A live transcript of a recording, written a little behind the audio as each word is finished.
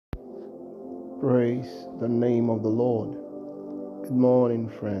Praise the name of the Lord. Good morning,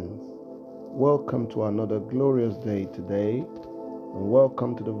 friends. Welcome to another glorious day today, and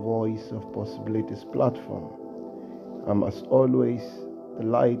welcome to the Voice of Possibilities platform. I'm, as always,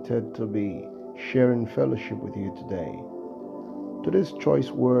 delighted to be sharing fellowship with you today. Today's choice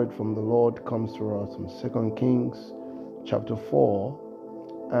word from the Lord comes to us from 2 Kings chapter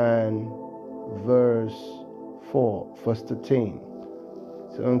 4 and verse 13.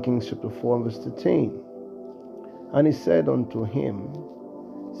 2 Kings chapter 4 and verse 13. And he said unto him,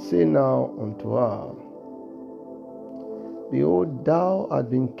 Say now unto her, Behold, thou art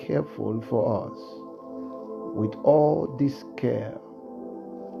been careful for us with all this care.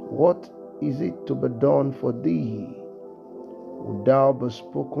 What is it to be done for thee? Would thou be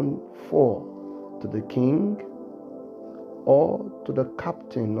spoken for to the king or to the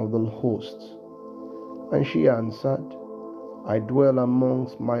captain of the host? And she answered, I dwell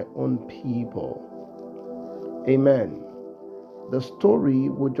amongst my own people. Amen. The story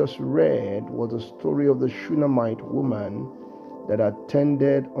we just read was the story of the Shunammite woman that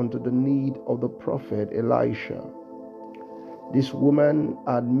attended unto the need of the prophet Elisha. This woman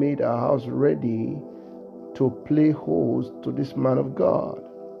had made her house ready to play host to this man of God.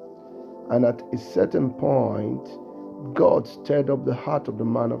 And at a certain point, God stirred up the heart of the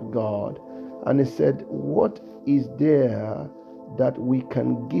man of God, and he said, What is there that we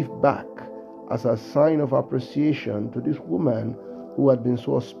can give back as a sign of appreciation to this woman who had been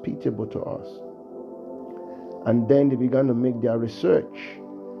so hospitable to us? And then they began to make their research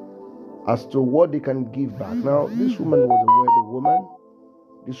as to what they can give back. Now, this woman was a wedded woman.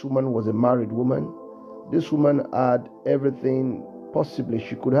 This woman was a married woman. This woman had everything possibly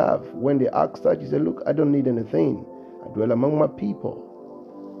she could have. When they asked her, she said, Look, I don't need anything. I dwell among my people.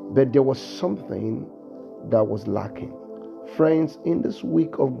 But there was something that was lacking. Friends, in this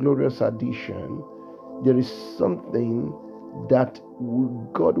week of glorious addition, there is something that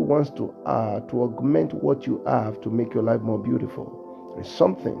God wants to add to augment what you have to make your life more beautiful. There is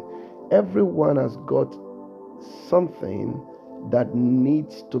something. Everyone has got something that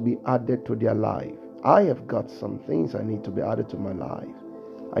needs to be added to their life. I have got some things I need to be added to my life.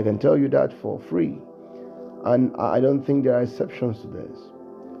 I can tell you that for free. And I don't think there are exceptions to this.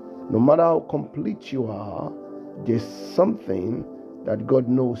 No matter how complete you are, there's something that God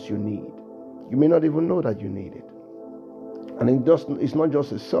knows you need. You may not even know that you need it. And it's not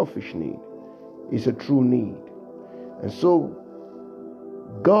just a selfish need. It's a true need. And so,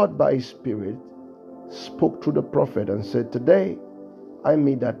 God by His Spirit spoke through the prophet and said, Today, I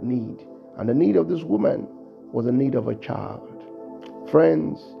made that need. And the need of this woman was the need of a child.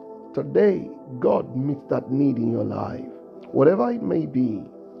 Friends, today, God meets that need in your life. Whatever it may be,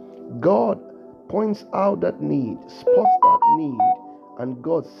 God points out that need, spots that need, and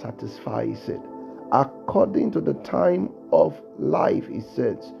God satisfies it. According to the time of life, He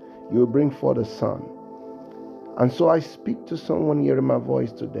says, you will bring forth a son. And so I speak to someone hearing my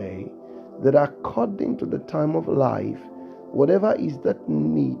voice today, that according to the time of life, whatever is that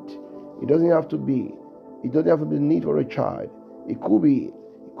need, it doesn't have to be the need for a child. It could be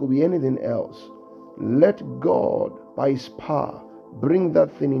anything else. Let God, by His power, bring that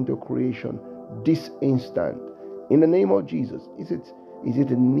thing into creation this instant. In the name of Jesus. Is it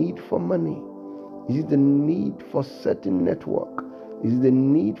a need for money? Is it the need for certain network? Is it the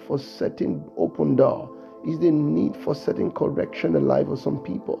need for certain open door? Is it the need for certain correction in the life of some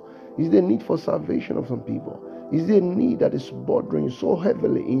people? Is it the need for salvation of some people? Is it a need that is bothering you so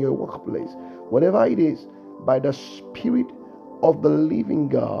heavily in your workplace? Whatever it is, by the Spirit of the living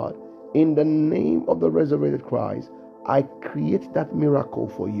God, in the name of the resurrected Christ, I create that miracle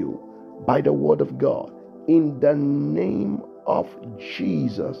for you by the word of God. In the name of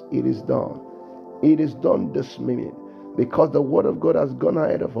Jesus, it is done. It is done this minute because the word of God has gone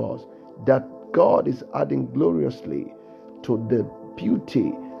ahead of us, that God is adding gloriously to the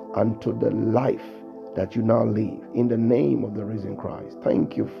beauty and to the life that you now live in the name of the risen Christ.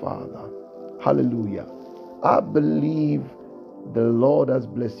 Thank you, Father. Hallelujah. I believe the Lord has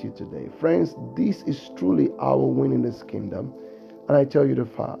blessed you today. Friends, this is truly our win in this kingdom. And I tell you the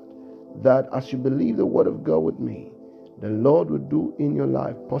fact that as you believe the word of God with me, the Lord will do in your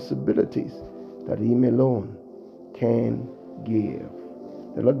life possibilities that Him alone can give.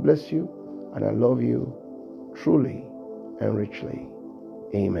 The Lord bless you, and I love you truly and richly.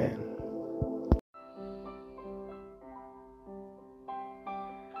 Amen.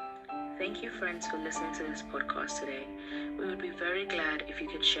 Thank you, friends, for listening to this podcast today. We would be very glad if you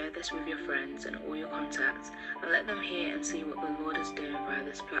could share this with your friends and all your contacts and let them hear and see what the Lord is doing via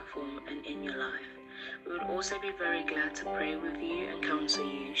this platform and in your life. We would also be very glad to pray with you and counsel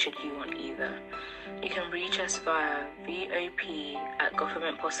you should you want either. You can reach us via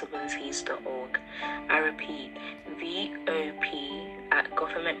vop@governmentpossibilities.org. I repeat,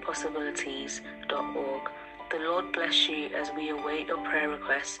 vop@governmentpossibilities.org. The Lord bless you as we await your prayer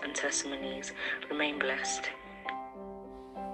requests and testimonies. Remain blessed.